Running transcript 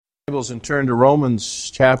Bibles and turn to Romans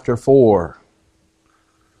chapter 4.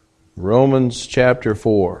 Romans chapter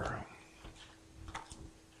 4.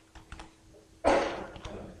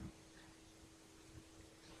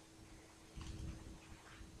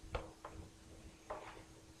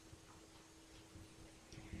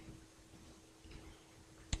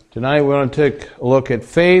 Tonight we want to take a look at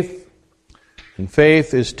faith, and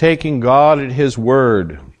faith is taking God at His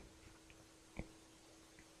word.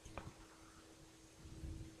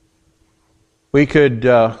 We could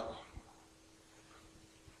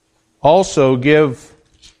also give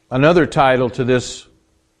another title to this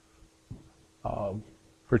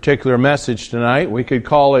particular message tonight. We could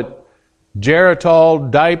call it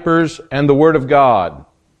Geritol, Diapers, and the Word of God.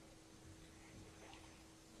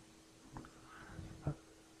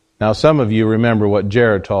 Now, some of you remember what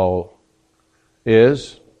Geritol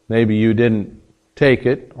is. Maybe you didn't take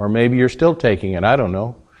it, or maybe you're still taking it. I don't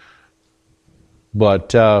know.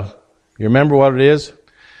 But you remember what it is?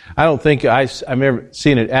 I don't think I've ever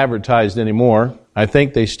seen it advertised anymore. I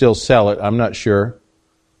think they still sell it. I'm not sure.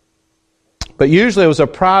 But usually it was a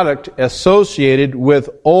product associated with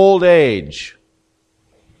old age.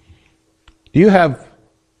 Do you have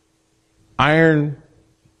iron,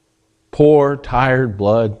 poor, tired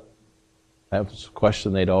blood? That was a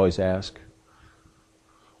question they'd always ask.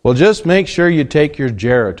 Well, just make sure you take your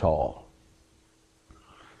Geritol.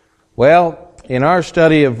 Well, in our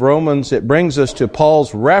study of Romans, it brings us to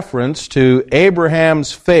Paul's reference to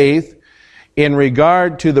Abraham's faith in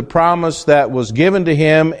regard to the promise that was given to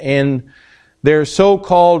him in their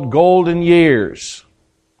so-called golden years.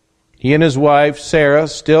 He and his wife, Sarah,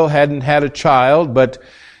 still hadn't had a child, but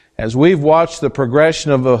as we've watched the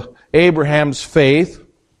progression of Abraham's faith,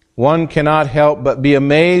 one cannot help but be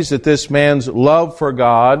amazed at this man's love for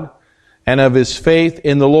God and of his faith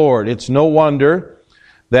in the Lord. It's no wonder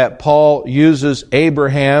that Paul uses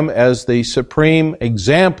Abraham as the supreme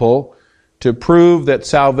example to prove that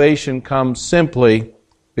salvation comes simply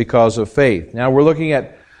because of faith. Now we're looking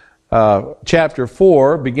at chapter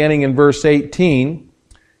 4, beginning in verse 18.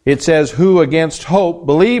 It says, "Who against hope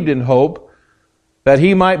believed in hope, that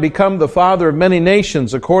he might become the father of many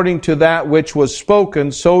nations, according to that which was spoken,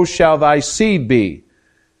 so shall thy seed be.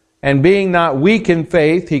 And being not weak in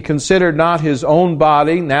faith, he considered not his own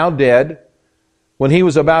body, now dead, when he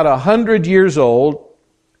was about 100 years old,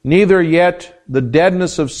 neither yet the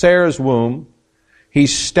deadness of Sarah's womb. He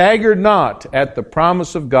staggered not at the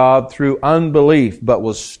promise of God through unbelief, but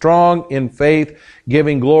was strong in faith,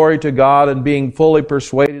 giving glory to God, and being fully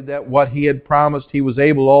persuaded that what he had promised he was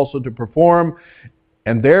able also to perform,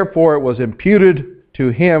 and therefore it was imputed to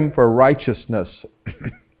him for righteousness."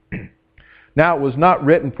 Now it was not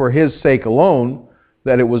written for his sake alone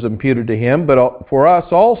that it was imputed to him, but for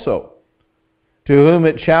us also, to whom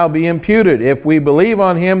it shall be imputed, if we believe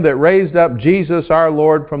on him that raised up Jesus our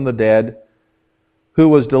Lord from the dead, who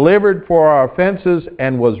was delivered for our offenses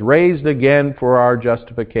and was raised again for our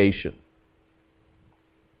justification.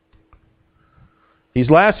 These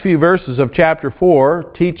last few verses of chapter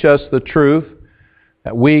 4 teach us the truth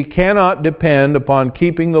that we cannot depend upon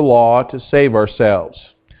keeping the law to save ourselves.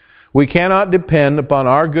 We cannot depend upon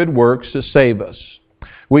our good works to save us.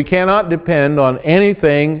 We cannot depend on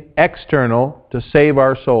anything external to save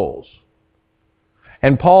our souls.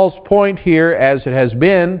 And Paul's point here, as it has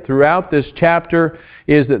been throughout this chapter,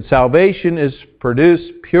 is that salvation is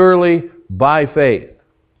produced purely by faith.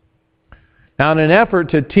 Now, in an effort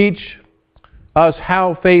to teach us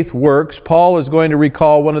how faith works, Paul is going to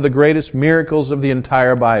recall one of the greatest miracles of the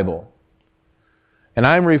entire Bible. And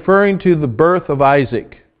I'm referring to the birth of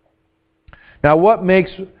Isaac. Now, what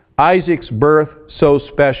makes Isaac's birth so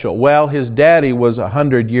special? Well, his daddy was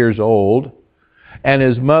 100 years old, and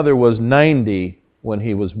his mother was 90 when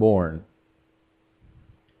he was born.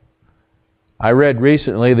 I read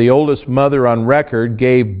recently the oldest mother on record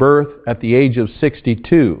gave birth at the age of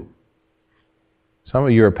 62. Some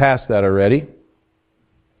of you are past that already.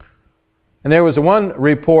 And there was one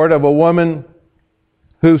report of a woman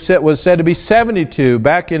who was said to be 72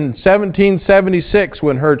 back in 1776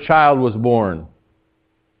 when her child was born.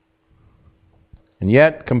 And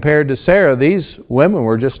yet, compared to Sarah, these women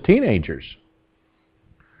were just teenagers.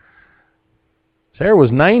 Sarah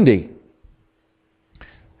was 90.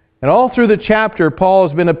 And all through the chapter, Paul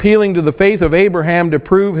has been appealing to the faith of Abraham to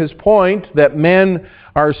prove his point that men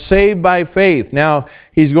are saved by faith. Now,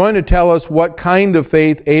 he's going to tell us what kind of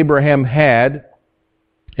faith Abraham had.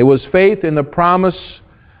 It was faith in the promise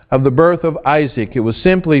of the birth of Isaac. It was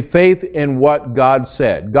simply faith in what God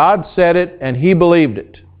said. God said it, and he believed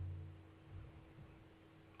it.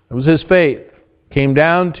 It was his faith. It came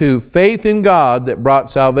down to faith in God that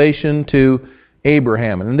brought salvation to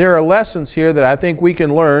Abraham. And there are lessons here that I think we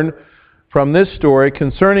can learn from this story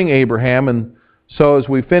concerning Abraham. And so as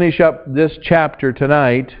we finish up this chapter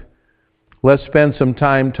tonight, let's spend some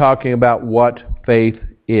time talking about what faith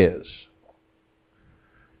is.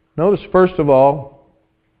 Notice, first of all,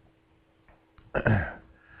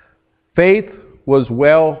 faith was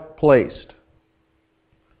well placed.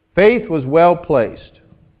 Faith was well placed.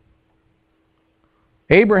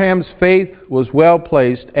 Abraham's faith was well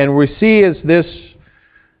placed, and we see as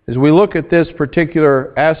we look at this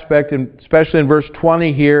particular aspect, and especially in verse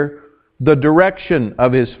 20 here, the direction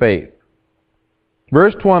of his faith.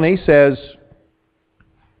 Verse 20 says,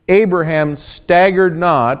 Abraham staggered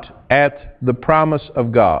not at the promise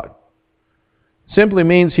of God. Simply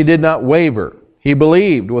means he did not waver. He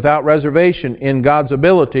believed without reservation in God's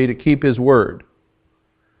ability to keep His word.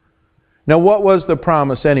 Now, what was the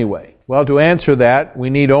promise anyway? Well, to answer that, we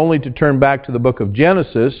need only to turn back to the book of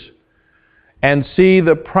Genesis and see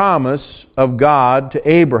the promise of God to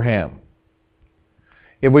Abraham.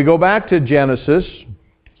 If we go back to Genesis,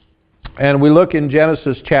 and we look in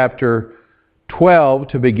Genesis chapter 12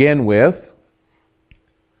 to begin with,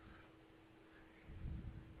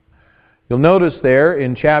 you'll notice there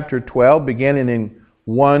in chapter 12, beginning in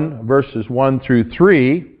verses 1 through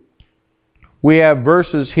 3, we have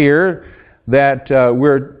verses here that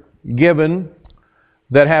we're given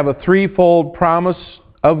that have a threefold promise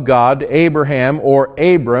of God to Abraham, or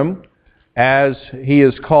Abram, as he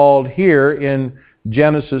is called here in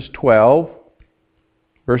Genesis 12,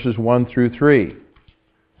 verses 1 through 3.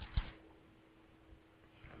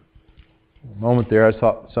 A moment there, I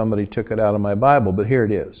thought somebody took it out of my Bible, but here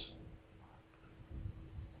it is.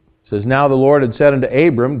 It says, Now the Lord had said unto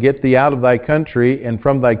Abram, Get thee out of thy country, and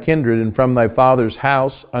from thy kindred, and from thy father's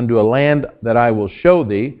house, unto a land that I will show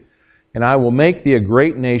thee, and I will make thee a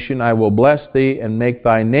great nation. I will bless thee, and make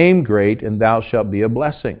thy name great, and thou shalt be a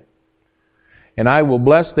blessing. And I will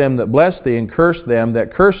bless them that bless thee, and curse them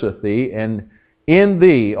that curseth thee, and in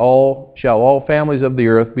thee shall all families of the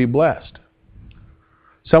earth be blessed.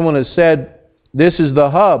 Someone has said, this is the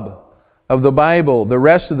hub of the Bible. The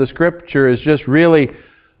rest of the Scripture is just really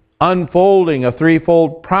unfolding a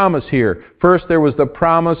threefold promise here. First, there was the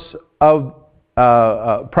promise of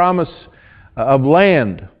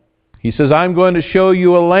land. He says, I'm going to show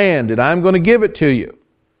you a land, and I'm going to give it to you.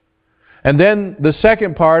 And then the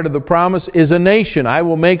second part of the promise is a nation. I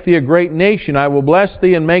will make thee a great nation. I will bless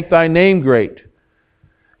thee and make thy name great.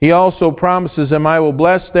 He also promises him, I will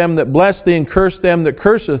bless them that bless thee and curse them that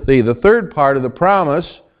curseth thee. The third part of the promise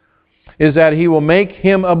is that he will make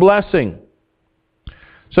him a blessing.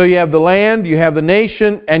 So you have the land, you have the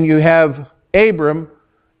nation, and you have Abram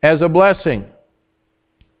as a blessing.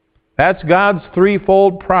 That's God's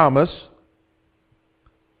threefold promise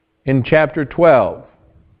in chapter 12.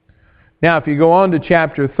 Now, if you go on to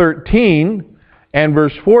chapter 13 and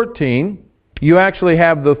verse 14, you actually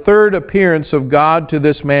have the third appearance of God to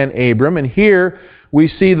this man Abram, and here we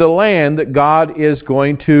see the land that God is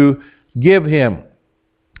going to give him.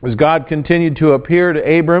 As God continued to appear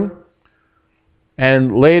to Abram,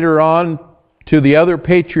 and later on to the other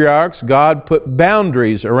patriarchs, God put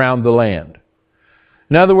boundaries around the land.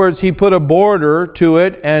 In other words, He put a border to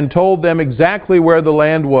it and told them exactly where the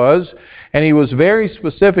land was, and He was very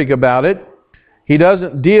specific about it. He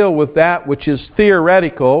doesn't deal with that which is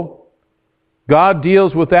theoretical. God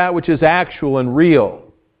deals with that which is actual and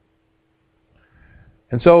real.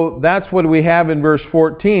 And so that's what we have in verse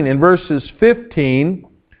 14. In verses 15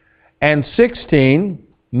 and 16,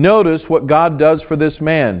 notice what God does for this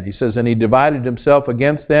man. He says, And he divided himself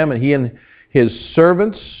against them, and he and his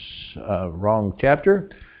servants, wrong chapter.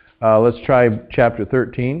 Let's try chapter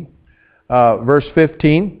 13. Verse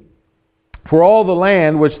 15. For all the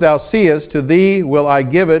land which thou seest, to thee will I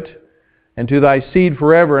give it, and to thy seed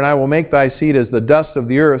forever, and I will make thy seed as the dust of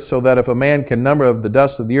the earth, so that if a man can number of the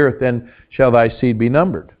dust of the earth, then shall thy seed be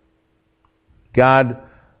numbered. God,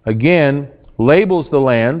 again, labels the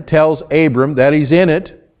land, tells Abram that he's in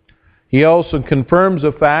it. He also confirms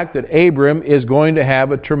the fact that Abram is going to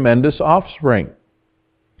have a tremendous offspring.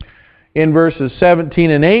 In verses 17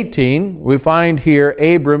 and 18, we find here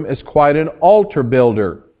Abram is quite an altar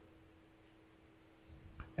builder.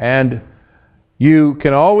 And you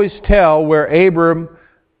can always tell where Abram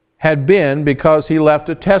had been because he left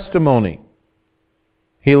a testimony.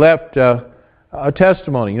 He left a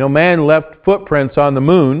testimony. You know, man left footprints on the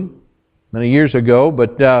moon many years ago,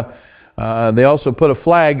 but they also put a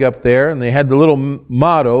flag up there, and they had the little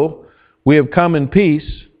motto, "We have come in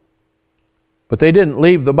peace." But they didn't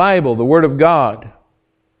leave the Bible, the Word of God.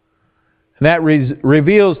 And that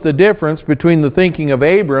reveals the difference between the thinking of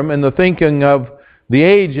Abram and the thinking of the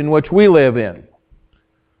age in which we live in.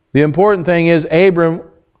 The important thing is Abram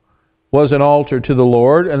was an altar to the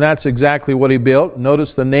Lord, and that's exactly what he built. Notice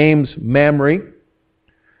the names Mamre,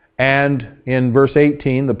 and in verse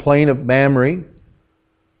 18, the plain of Mamre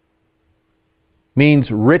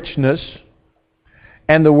means richness,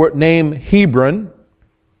 and the name Hebron,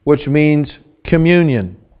 which means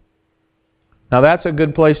communion. Now that's a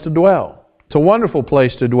good place to dwell. It's a wonderful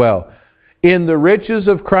place to dwell, in the riches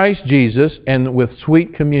of Christ Jesus and with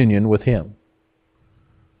sweet communion with Him.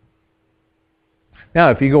 Now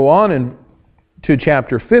if you go on to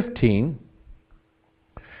chapter 15,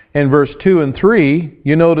 in verse 2 and 3,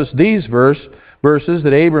 you notice these verses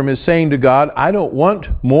that Abram is saying to God, I don't want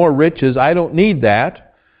more riches, I don't need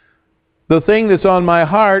that. The thing that's on my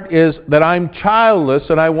heart is that I'm childless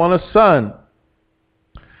and I want a son.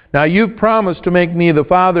 Now you've promised to make me the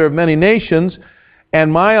father of many nations,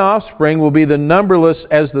 and my offspring will be the numberless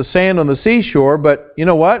as the sand on the seashore, but you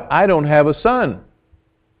know what? I don't have a son.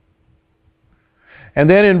 And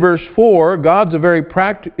then in verse 4, God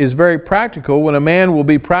is very practical when a man will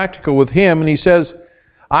be practical with Him, and He says,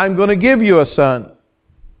 I'm going to give you a son.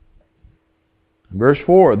 Verse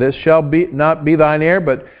 4, this shall not be thine heir,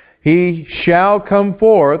 but he shall come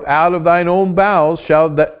forth out of thine own bowels,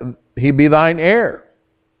 shall he be thine heir.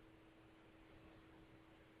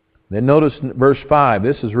 Then notice verse 5,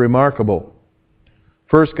 this is remarkable.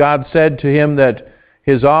 First God said to him that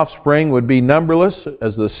his offspring would be numberless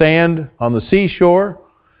as the sand on the seashore.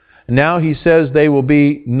 And now He says they will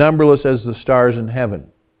be numberless as the stars in heaven.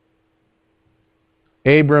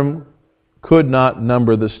 Abram could not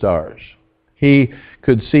number the stars. He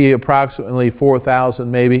could see approximately 4,000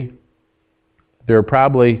 maybe. There are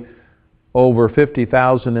probably over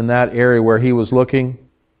 50,000 in that area where he was looking.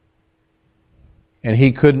 And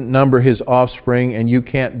he couldn't number his offspring, and you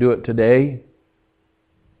can't do it today.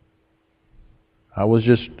 I was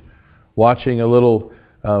just watching a little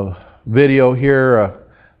video here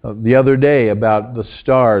the other day about the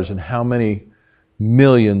stars and how many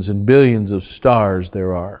millions and billions of stars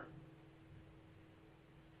there are.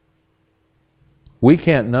 We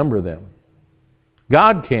can't number them.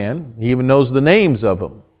 God can. He even knows the names of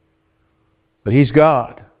them. But He's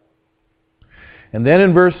God. And then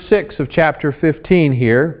in verse 6 of chapter 15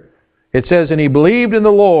 here, it says, and he believed in the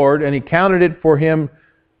Lord, and He counted it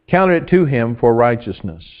to him for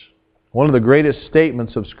righteousness. One of the greatest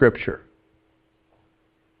statements of Scripture.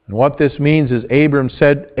 And what this means is Abram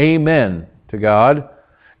said amen to God.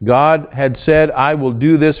 God had said, I will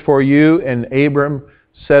do this for you, and Abram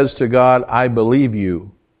says to God, I believe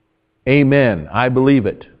you. Amen. I believe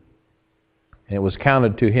it. And it was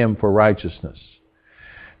counted to him for righteousness.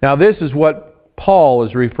 Now this is what Paul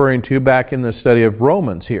is referring to back in the study of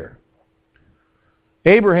Romans here.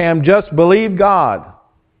 Abraham just believed God.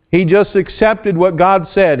 He just accepted what God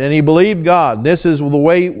said, and he believed God. This is the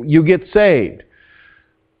way you get saved.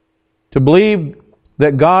 To believe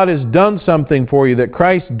that God has done something for you, that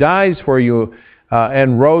Christ dies for you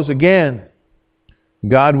and rose again.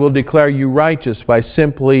 God will declare you righteous by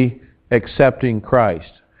simply accepting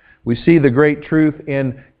Christ. We see the great truth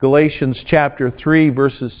in Galatians chapter 3,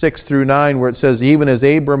 verses 6 through 9, where it says, even as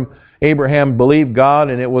Abraham believed God,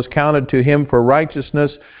 and it was counted to him for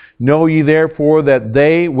righteousness, know ye therefore that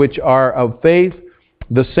they which are of faith,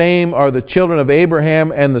 the same are the children of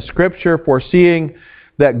Abraham, and the Scripture, foreseeing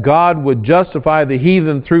that God would justify the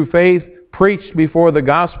heathen through faith, preached before the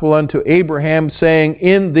gospel unto Abraham, saying,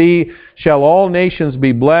 in thee shall all nations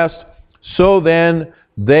be blessed. So then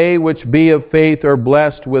they which be of faith are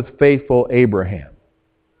blessed with faithful Abraham.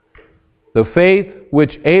 The faith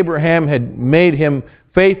which Abraham had made him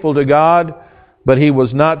faithful to God, but he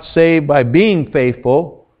was not saved by being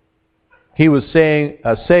faithful. He was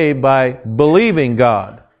saved by believing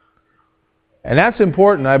God. And that's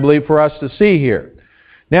important, I believe, for us to see here.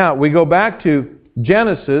 Now, we go back to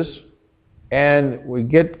Genesis, and we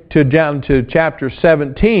get down to chapter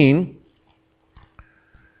 17.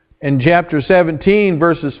 In chapter 17,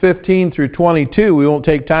 verses 15 through 22, we won't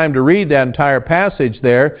take time to read that entire passage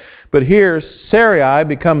there, but here Sarai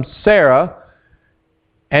becomes Sarah,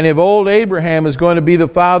 and if old Abraham is going to be the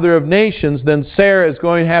father of nations, then Sarah is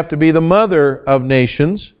going to have to be the mother of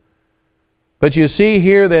nations. But you see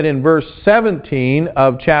here that in verse 17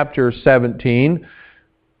 of chapter 17,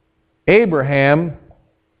 Abraham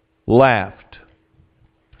laughed.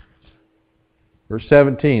 Verse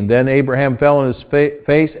 17, then Abraham fell on his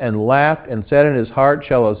face and laughed and said in his heart,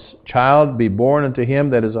 shall a child be born unto him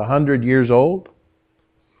that is 100 years old?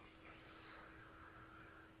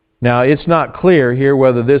 Now, it's not clear here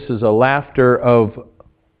whether this is a laughter of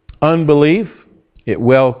unbelief. It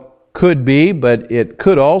well could be, but it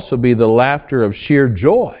could also be the laughter of sheer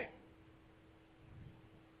joy.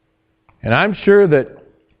 And I'm sure that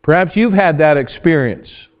perhaps you've had that experience.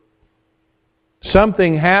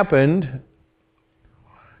 Something happened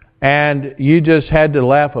and you just had to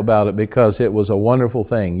laugh about it because it was a wonderful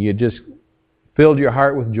thing. You just filled your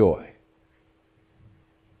heart with joy.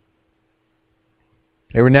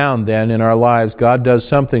 Every now and then in our lives, God does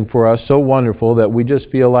something for us so wonderful that we just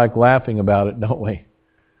feel like laughing about it, don't we?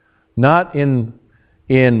 Not in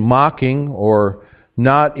mocking or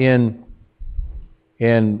not in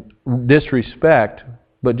disrespect,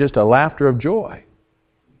 but just a laughter of joy.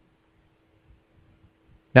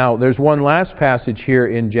 Now, there's one last passage here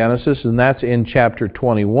in Genesis, and that's in chapter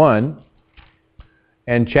 21.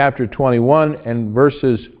 And chapter 21 and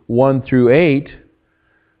verses 1 through 8,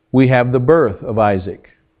 we have the birth of Isaac.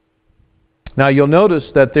 Now, you'll notice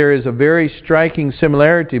that there is a very striking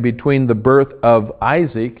similarity between the birth of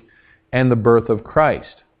Isaac and the birth of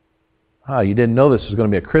Christ. You didn't know this was going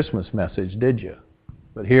to be a Christmas message, did you?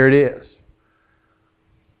 But here it is.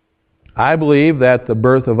 I believe that the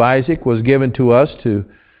birth of Isaac was given to us to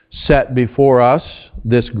set before us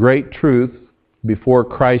this great truth before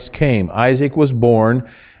Christ came. Isaac was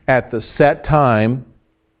born at the set time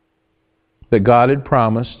that God had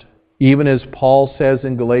promised, even as Paul says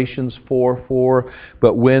in Galatians 4:4,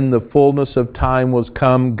 but when the fullness of time was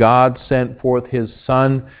come, God sent forth His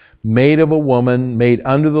Son, made of a woman, made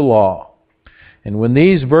under the law. And when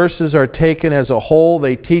these verses are taken as a whole,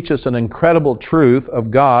 they teach us an incredible truth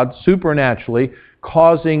of God supernaturally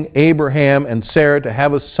causing Abraham and Sarah to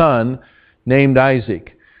have a son named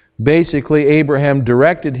Isaac. Basically, Abraham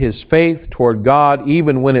directed his faith toward God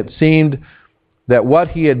even when it seemed that what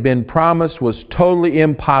he had been promised was totally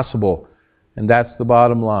impossible. And that's the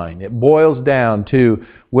bottom line. It boils down to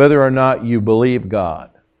whether or not you believe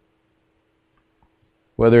God.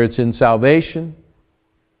 Whether it's in salvation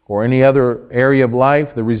or any other area of life,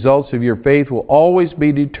 the results of your faith will always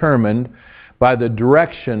be determined by the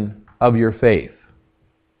direction of your faith.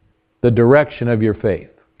 The direction of your faith.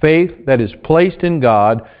 Faith that is placed in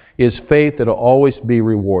God is faith that will always be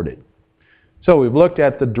rewarded. So we've looked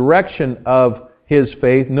at the direction of his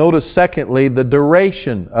faith. Notice, secondly, the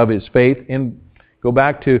duration of his faith. Go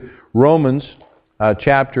back to Romans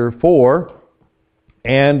chapter 4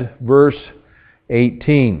 and verse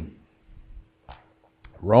 18.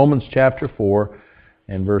 Romans chapter 4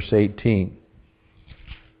 and verse 18.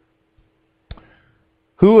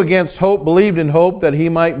 Who against hope believed in hope that he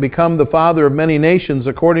might become the father of many nations,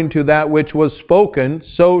 according to that which was spoken,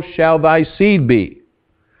 so shall thy seed be.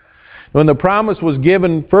 When the promise was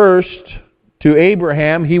given first to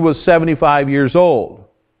Abraham, he was 75 years old.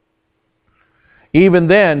 Even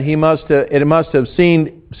then, it must have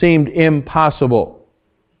seemed impossible.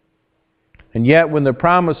 And yet, when the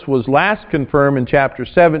promise was last confirmed in chapter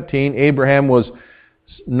 17, Abraham was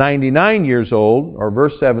 99 years old, or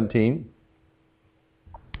verse 17.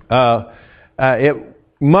 It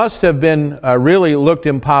must have been really looked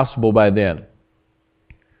impossible by then.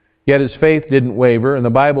 Yet his faith didn't waver, and the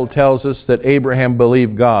Bible tells us that Abraham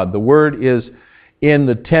believed God. The word is in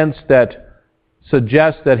the tense that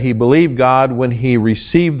suggests that he believed God when he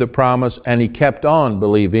received the promise, and he kept on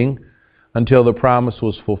believing until the promise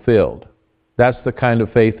was fulfilled. That's the kind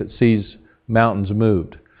of faith that sees mountains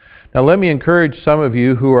moved. Now let me encourage some of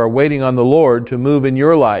you who are waiting on the Lord to move in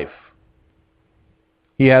your life.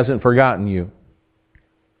 He hasn't forgotten you.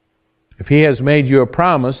 If He has made you a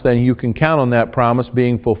promise, then you can count on that promise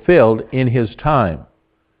being fulfilled in His time.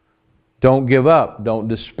 Don't give up. Don't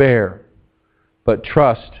despair. But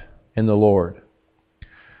trust in the Lord.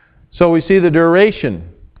 So we see the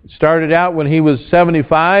duration. It started out when he was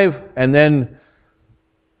 75, and then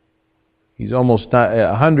he's almost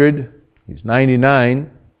 100. He's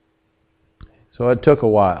 99. So it took a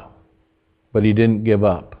while. But he didn't give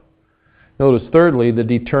up. Notice, thirdly, the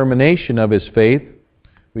determination of his faith.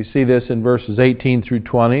 We see this in verses 18 through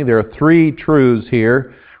 20. There are three truths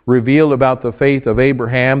here revealed about the faith of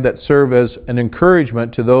Abraham that serve as an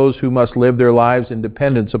encouragement to those who must live their lives in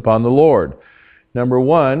dependence upon the Lord. Number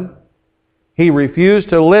one, he refused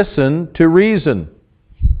to listen to reason.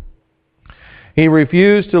 He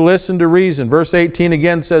refused to listen to reason. Verse 18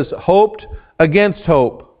 again says, hoped against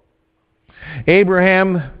hope.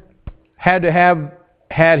 Abraham had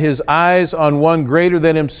his eyes on one greater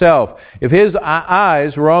than himself. If his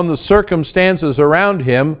eyes were on the circumstances around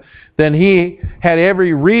him, then he had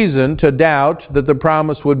every reason to doubt that the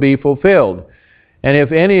promise would be fulfilled. And if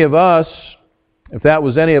that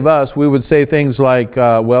was any of us, we would say things like,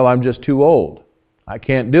 well, I'm just too old. I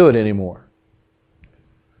can't do it anymore.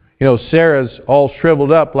 You know, Sarah's all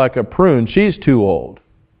shriveled up like a prune. She's too old.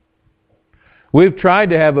 We've tried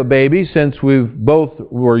to have a baby since we both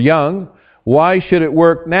were young. Why should it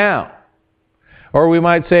work now? Or we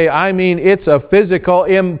might say, I mean, it's a physical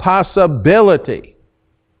impossibility.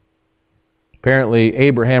 Apparently,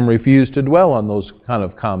 Abraham refused to dwell on those kind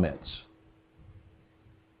of comments.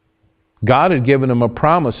 God had given him a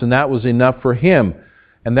promise, and that was enough for him.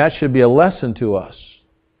 And that should be a lesson to us.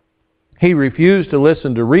 He refused to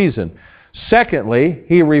listen to reason. Secondly,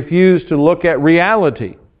 he refused to look at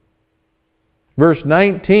reality. Verse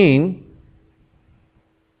 19,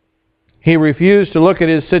 he refused to look at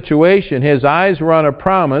his situation. His eyes were on a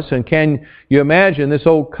promise, and can you imagine this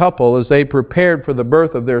old couple as they prepared for the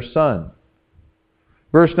birth of their son?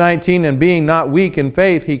 Verse 19, and being not weak in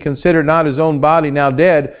faith, he considered not his own body now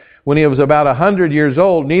dead, when he was about 100 years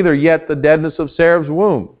old, neither yet the deadness of Sarah's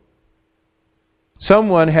womb.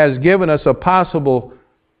 Someone has given us a possible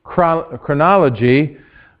chronology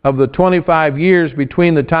of the 25 years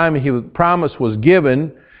between the time the promise was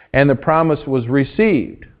given and the promise was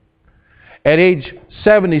received. At age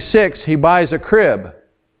 76, he buys a crib.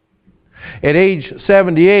 At age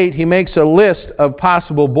 78, he makes a list of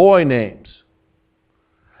possible boy names.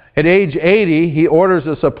 At age 80, he orders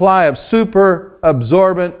a supply of super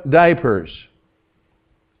absorbent diapers.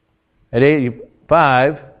 At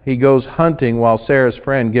 85, he goes hunting while Sarah's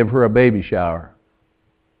friend gives her a baby shower.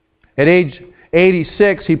 At age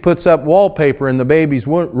 86, he puts up wallpaper in the baby's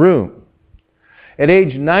room. At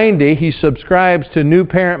age 90, he subscribes to New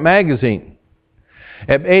Parent magazine.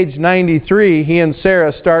 At age 93, he and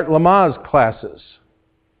Sarah start Lamaze classes.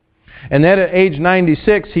 And then at age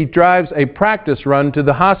 96, he drives a practice run to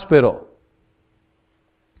the hospital.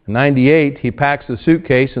 At 98, he packs a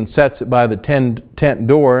suitcase and sets it by the tent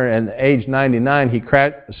door. And at age 99, he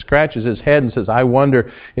scratches his head and says, I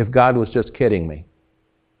wonder if God was just kidding me.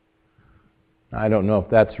 I don't know if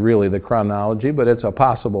that's really the chronology, but it's a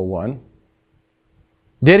possible one.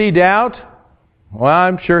 Did he doubt? Well,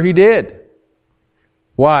 I'm sure he did.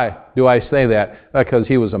 Why do I say that? Because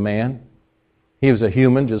he was a man. He was a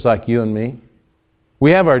human just like you and me.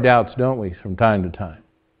 We have our doubts, don't we, from time to time.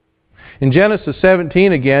 In Genesis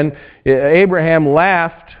 17 again, Abraham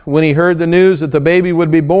laughed when he heard the news that the baby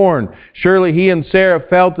would be born. Surely he and Sarah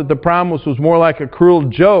felt that the promise was more like a cruel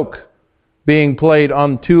joke being played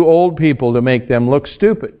on two old people to make them look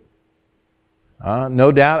stupid.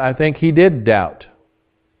 No doubt, I think he did doubt.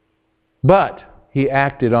 But he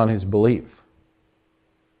acted on his belief.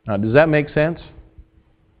 Now, does that make sense?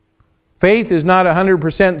 Faith is not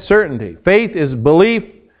 100% certainty. Faith is belief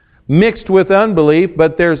mixed with unbelief,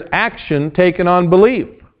 but there's action taken on belief.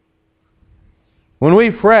 When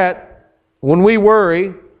we fret, when we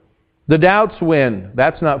worry, the doubts win.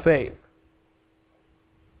 That's not faith.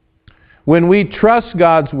 When we trust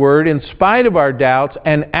God's Word in spite of our doubts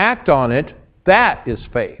and act on it, that is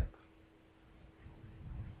faith.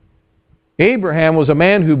 Abraham was a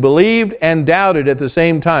man who believed and doubted at the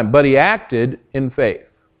same time, but he acted in faith.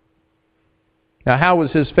 Now, how was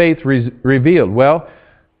his faith revealed? Well,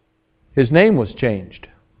 his name was changed.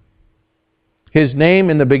 His name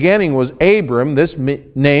in the beginning was Abram. This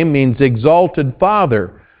name means exalted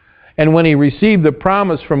father. And when he received the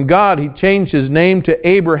promise from God, he changed his name to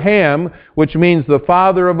Abraham, which means the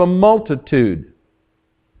father of a multitude.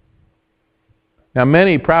 Now,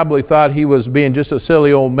 many probably thought he was being just a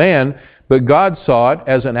silly old man, but God saw it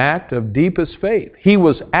as an act of deepest faith. He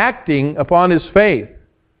was acting upon his faith.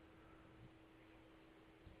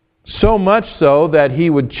 So much so that he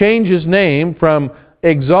would change his name from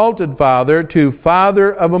exalted father to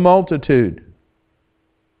father of a multitude.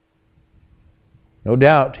 No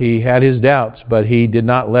doubt he had his doubts, but he did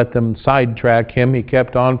not let them sidetrack him. He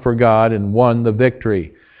kept on for God and won the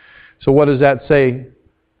victory. So what does that say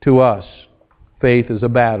to us? Faith is a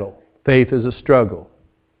battle. Faith is a struggle.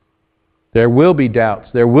 There will be doubts.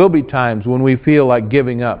 There will be times when we feel like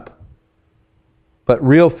giving up. But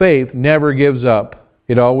real faith never gives up.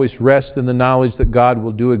 It always rests in the knowledge that God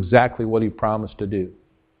will do exactly what He promised to do.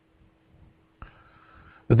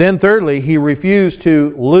 But then thirdly, he refused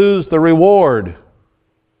to lose the reward.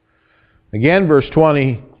 Again, verse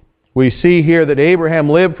 20, we see here that Abraham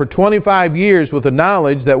lived for 25 years with the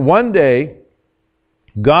knowledge that one day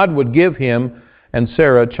God would give him and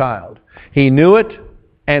Sarah a child. He knew it,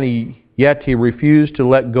 and yet he refused to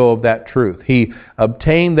let go of that truth. He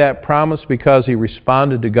obtained that promise because he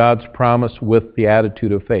responded to God's promise with the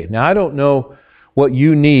attitude of faith. Now, I don't know what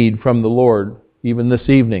you need from the Lord even this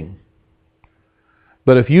evening.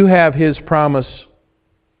 But if you have His promise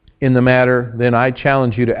in the matter, then I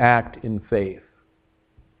challenge you to act in faith.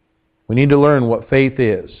 We need to learn what faith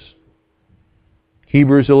is.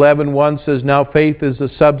 Hebrews 11:1 says, Now faith is the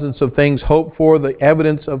substance of things hoped for, the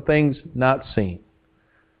evidence of things not seen.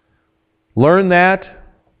 Learn that.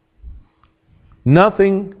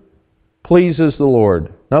 Nothing pleases the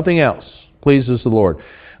Lord. Nothing else pleases the Lord.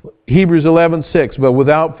 Hebrews 11:6, but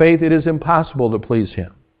without faith it is impossible to please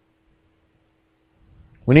Him.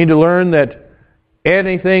 We need to learn that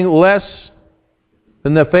anything less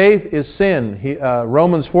than the faith is sin.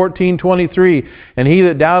 Romans 14:23, and he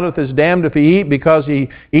that doubteth is damned if he eat, because he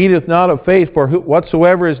eateth not of faith, for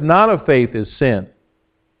whatsoever is not of faith is sin.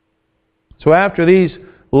 So after these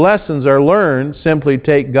lessons are learned, simply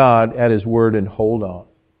take God at His word and hold on.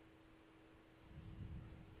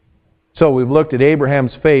 So we've looked at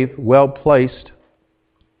Abraham's faith, well placed.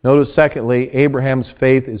 Notice secondly, Abraham's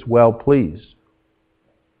faith is well pleased.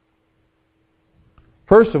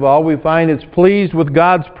 First of all, we find it's pleased with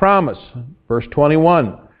God's promise. Verse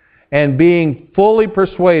 21, and being fully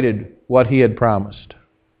persuaded what He had promised.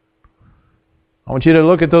 I want you to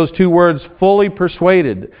look at those two words, fully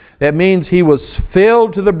persuaded. That means he was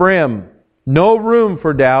filled to the brim. No room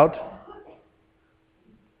for doubt.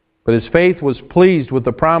 But his faith was pleased with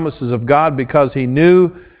the promises of God because he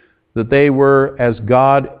knew that they were as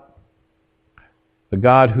God, the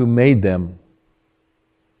God who made them.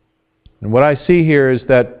 And what I see here is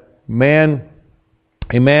that a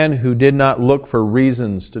man who did not look for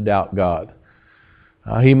reasons to doubt God.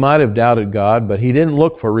 He might have doubted God, but he didn't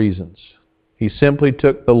look for reasons. He simply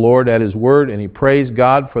took the Lord at His word and he praised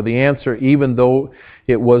God for the answer even though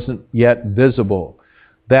it wasn't yet visible.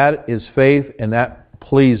 That is faith, and that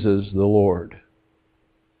pleases the Lord.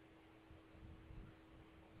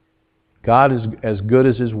 God is as good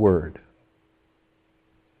as His word.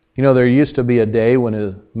 You know, there used to be a day when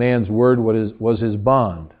a man's word was his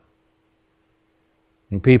bond.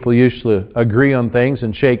 And people used to agree on things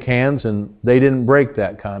and shake hands, and they didn't break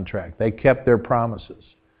that contract. They kept their promises.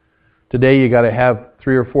 Today you got to have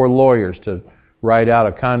 3 or 4 lawyers to write out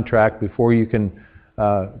a contract before you can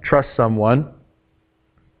trust someone.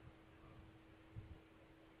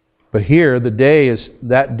 But here, the day is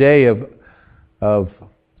that day of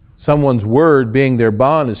someone's word being their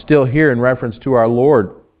bond is still here in reference to our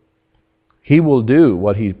Lord. He will do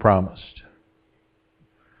what He promised.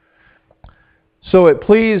 So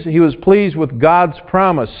he was pleased with God's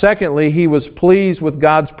promise. Secondly, he was pleased with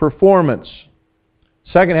God's performance.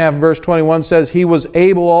 Second half of verse 21 says, he was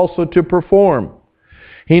able also to perform.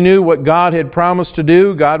 He knew what God had promised to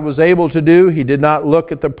do, God was able to do. He did not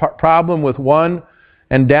look at the problem with one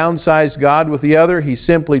and downsize God with the other. He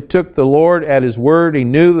simply took the Lord at His word. He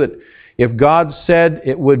knew that if God said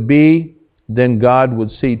it would be, then God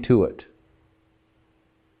would see to it.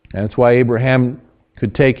 And that's why Abraham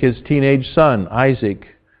could take his teenage son, Isaac,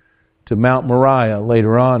 to Mount Moriah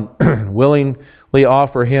later on, willingly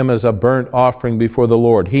offer him as a burnt offering before the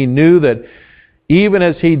Lord. He knew that even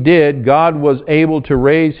as he did, God was able to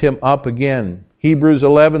raise him up again. Hebrews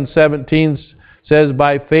 11:17 says,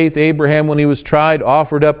 by faith Abraham, when he was tried,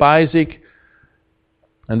 offered up Isaac,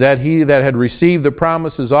 and that he that had received the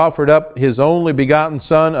promises offered up his only begotten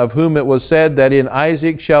son, of whom it was said that in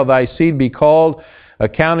Isaac shall thy seed be called,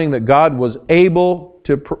 accounting that God was able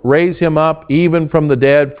to raise him up even from the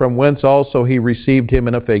dead, from whence also he received him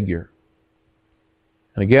in a figure.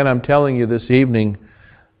 And again, I'm telling you this evening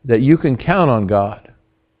that you can count on God.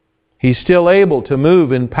 He's still able to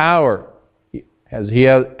move in power as He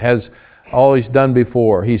has always done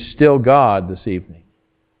before. He's still God this evening.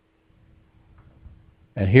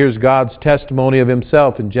 And here's God's testimony of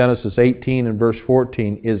Himself in Genesis 18 and verse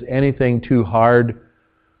 14. Is anything too hard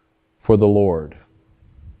for the Lord?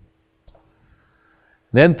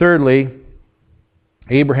 Then thirdly,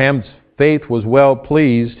 Abraham's faith was well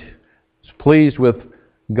pleased. He was pleased with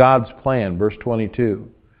God's plan, verse 22.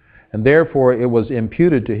 And therefore it was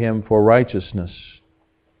imputed to him for righteousness.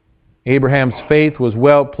 Abraham's faith was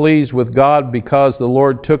well pleased with God because the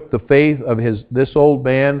Lord took the faith of this old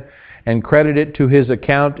man and credited it to his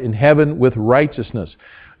account in heaven with righteousness.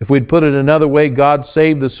 If we'd put it another way, God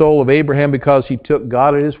saved the soul of Abraham because he took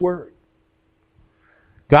God at His word.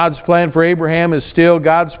 God's plan for Abraham is still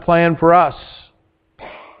God's plan for us.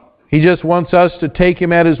 He just wants us to take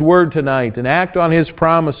Him at His word tonight and act on His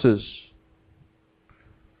promises.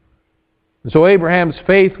 And so Abraham's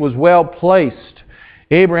faith was well placed.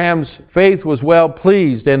 Abraham's faith was well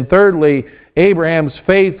pleased. And thirdly, Abraham's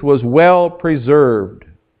faith was well preserved.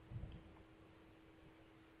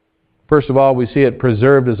 First of all, we see it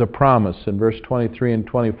preserved as a promise in verse 23 and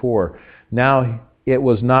 24. Now it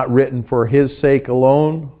was not written for his sake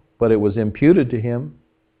alone, but it was imputed to him.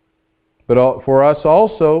 But for us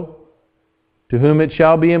also, to whom it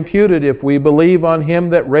shall be imputed if we believe on Him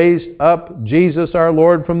that raised up Jesus our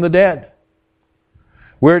Lord from the dead.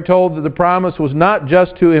 We're told that the promise was not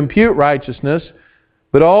just to impute righteousness,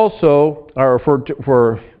 but also, or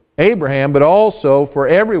for Abraham, but also for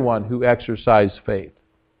everyone who exercised faith.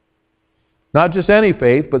 Not just any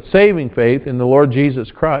faith, but saving faith in the Lord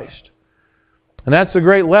Jesus Christ. And that's the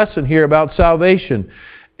great lesson here about salvation.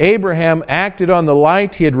 Abraham acted on the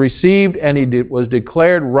light he had received, and he was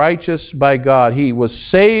declared righteous by God. He was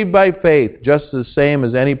saved by faith, just the same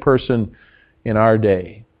as any person in our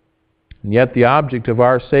day. And yet the object of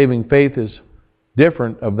our saving faith is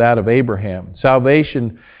different of that of Abraham.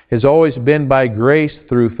 Salvation has always been by grace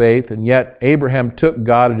through faith, and yet Abraham took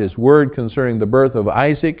God at His word concerning the birth of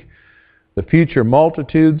Isaac, the future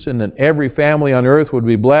multitudes, and that every family on earth would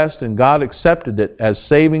be blessed, and God accepted it as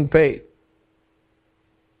saving faith.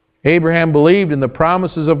 Abraham believed in the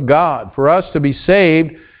promises of God. For us to be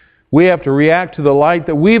saved, we have to react to the light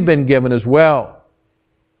that we've been given as well.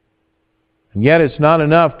 And yet it's not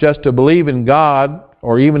enough just to believe in God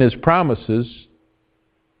or even His promises.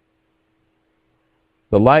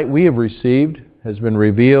 The light we have received has been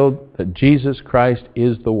revealed that Jesus Christ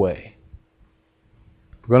is the way.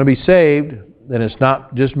 If we're going to be saved, then it's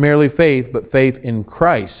not just merely faith, but faith in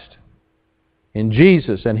Christ, in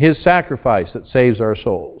Jesus and His sacrifice that saves our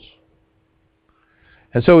souls.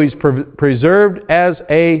 And so He's preserved as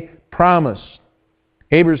a promise.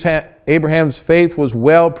 Abraham's faith was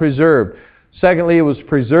well preserved. Secondly, it was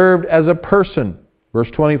preserved as a person. Verse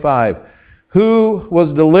 25, who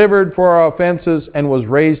was delivered for our offenses and was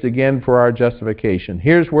raised again for our justification.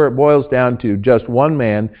 Here's where it boils down to just one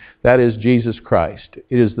man, that is Jesus Christ.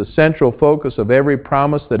 It is the central focus of every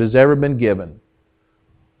promise that has ever been given.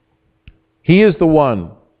 He is the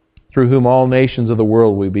one through whom all nations of the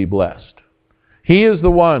world will be blessed. He is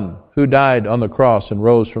the one who died on the cross and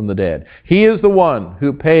rose from the dead. He is the one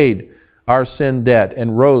who paid our sin debt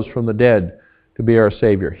and rose from the dead to be our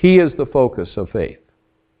Savior. He is the focus of faith.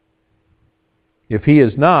 If He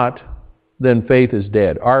is not, then faith is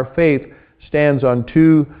dead. Our faith stands on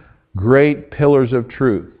two great pillars of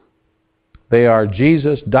truth. They are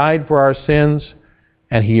Jesus died for our sins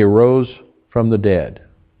and He arose from the dead.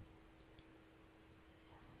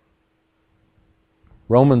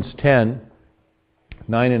 Romans 10,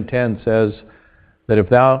 9 and 10 says that if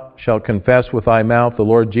thou shalt confess with thy mouth the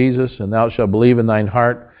Lord Jesus, and thou shalt believe in thine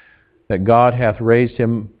heart that God hath raised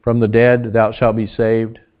Him from the dead, thou shalt be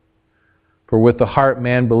saved. For with the heart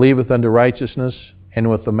man believeth unto righteousness, and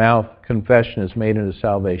with the mouth confession is made unto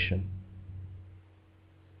salvation.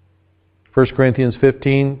 1 Corinthians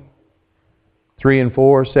 15, 3 and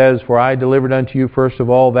 4 says, for I delivered unto you first of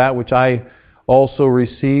all that which I also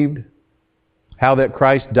received, how that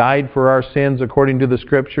Christ died for our sins according to the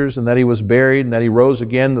Scriptures, and that He was buried, and that He rose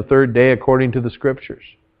again the third day according to the Scriptures.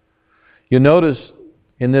 You notice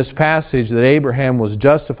in this passage that Abraham was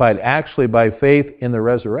justified actually by faith in the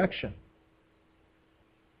resurrection.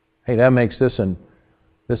 Hey, that makes this an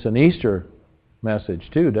Easter message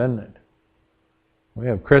too, doesn't it? We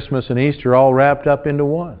have Christmas and Easter all wrapped up into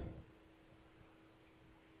one.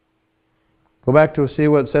 Go back to see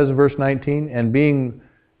what it says in verse 19. And being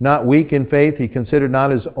not weak in faith, he considered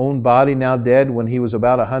not his own body now dead when he was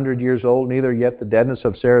about 100 years old, neither yet the deadness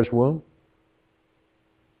of Sarah's womb.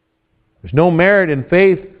 There's no merit in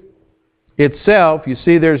faith itself. You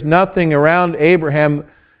see, there's nothing around Abraham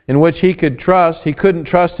in which he could trust. He couldn't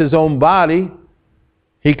trust his own body.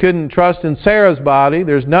 He couldn't trust in Sarah's body.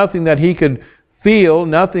 There's nothing that he could feel,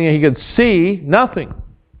 nothing that he could see, nothing.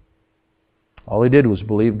 All he did was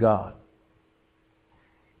believe God.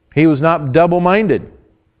 He was not double-minded.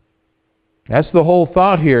 That's the whole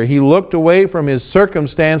thought here. He looked away from his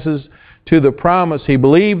circumstances to the promise. He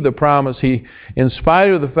believed the promise. In spite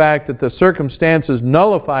of the fact that the circumstances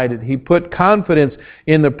nullified it, he put confidence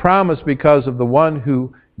in the promise because of the one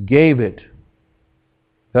who gave it,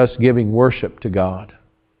 thus giving worship to God.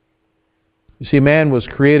 You see, man was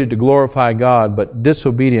created to glorify God, but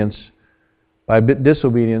by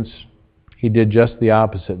disobedience, he did just the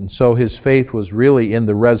opposite. And so his faith was really in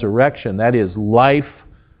the resurrection, that is, life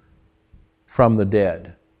from the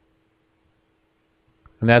dead.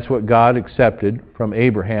 And that's what God accepted from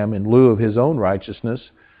Abraham in lieu of his own righteousness,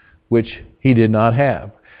 which he did not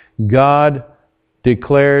have. God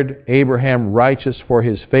declared Abraham righteous for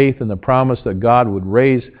his faith in the promise that God would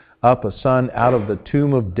raise up a son out of the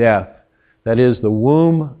tomb of death, that is, the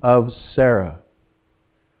womb of Sarah.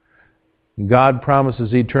 God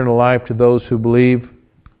promises eternal life to those who believe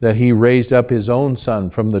that He raised up His own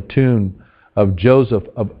Son from the tomb of Joseph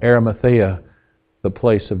of Arimathea, the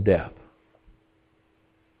place of death.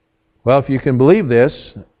 Well, if you can believe this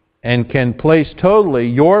and can place totally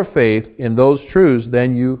your faith in those truths,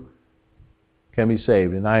 then you can be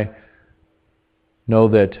saved. And I know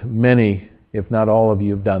that many, if not all of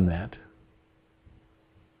you, have done that.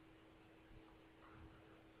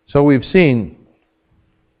 So we've seen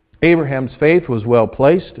Abraham's faith was well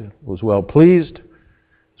placed, was well pleased,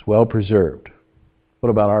 was well preserved. What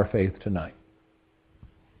about our faith tonight?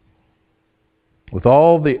 With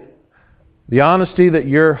all the honesty that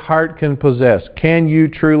your heart can possess, can you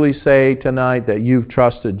truly say tonight that you've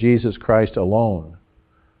trusted Jesus Christ alone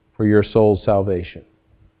for your soul's salvation?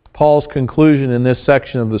 Paul's conclusion in this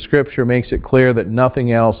section of the Scripture makes it clear that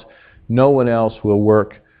nothing else, no one else will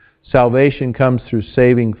work. Salvation comes through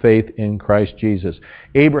saving faith in Christ Jesus.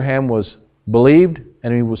 Abraham was believed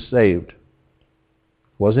and he was saved.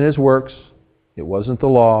 It wasn't his works. It wasn't the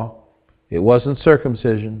law. It wasn't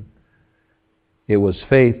circumcision. It was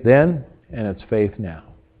faith then, and it's faith now.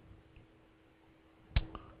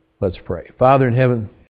 Let's pray. Father in heaven,